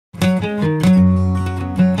I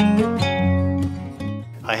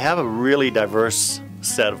have a really diverse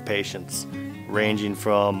set of patients, ranging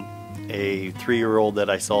from a 3-year-old that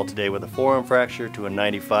I saw today with a forearm fracture to a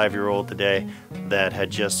 95-year-old today that had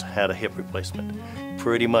just had a hip replacement.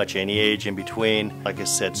 Pretty much any age in between. Like I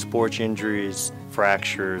said, sports injuries,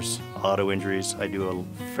 fractures, auto injuries. I do a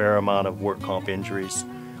fair amount of work comp injuries.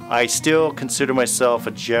 I still consider myself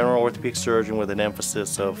a general orthopedic surgeon with an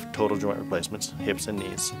emphasis of total joint replacements, hips and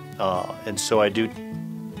knees. And so I do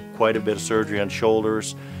quite a bit of surgery on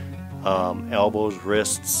shoulders, elbows,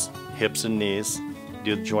 wrists, hips and knees.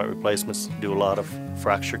 Do the joint replacements, do a lot of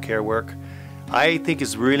fracture care work. I think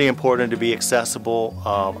it's really important to be accessible.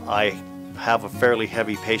 I have a fairly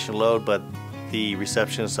heavy patient load, but the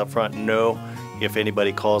receptionists up front know if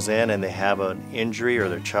anybody calls in and they have an injury or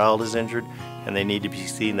their child is injured and they need to be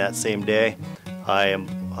seen that same day. I am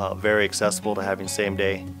very accessible to having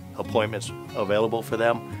same-day appointments available for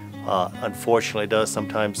them. Unfortunately, it does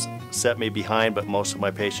sometimes set me behind, but most of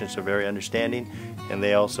my patients are very understanding, and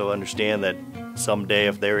they also understand that someday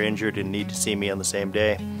if they're injured and need to see me on the same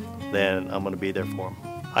day, then I'm going to be there for them.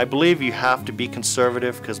 I believe you have to be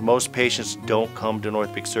conservative because most patients don't come to an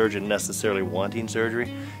orthopedic surgeon necessarily wanting surgery,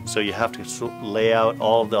 so you have to lay out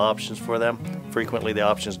all of the options for them. Frequently the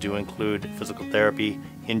options do include physical therapy,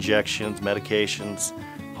 injections, medications,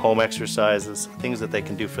 home exercises, things that they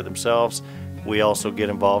can do for themselves. We also get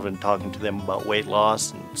involved in talking to them about weight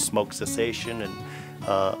loss and smoke cessation and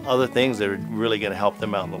other things that are really going to help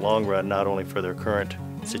them out in the long run, not only for their current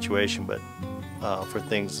situation, but for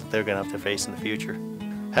things they're going to have to face in the future.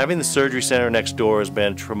 Having the surgery center next door has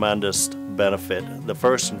been a tremendous benefit. The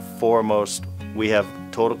first and foremost, we have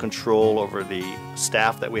total control over the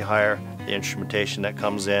staff that we hire, the instrumentation that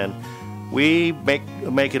comes in. We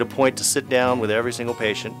make it a point to sit down with every single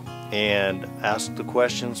patient and ask the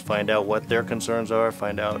questions, find out what their concerns are,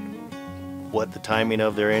 find out what the timing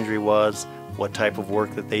of their injury was, what type of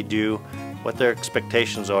work that they do, what their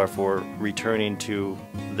expectations are for returning to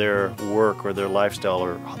their work or their lifestyle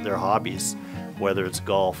or their hobbies, whether it's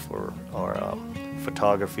golf or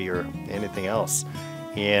photography or anything else.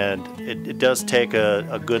 And it does take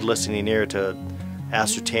a good listening ear to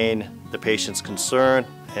ascertain the patient's concern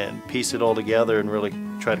and piece it all together and really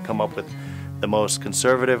try to come up with the most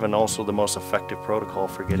conservative and also the most effective protocol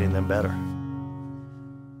for getting them better.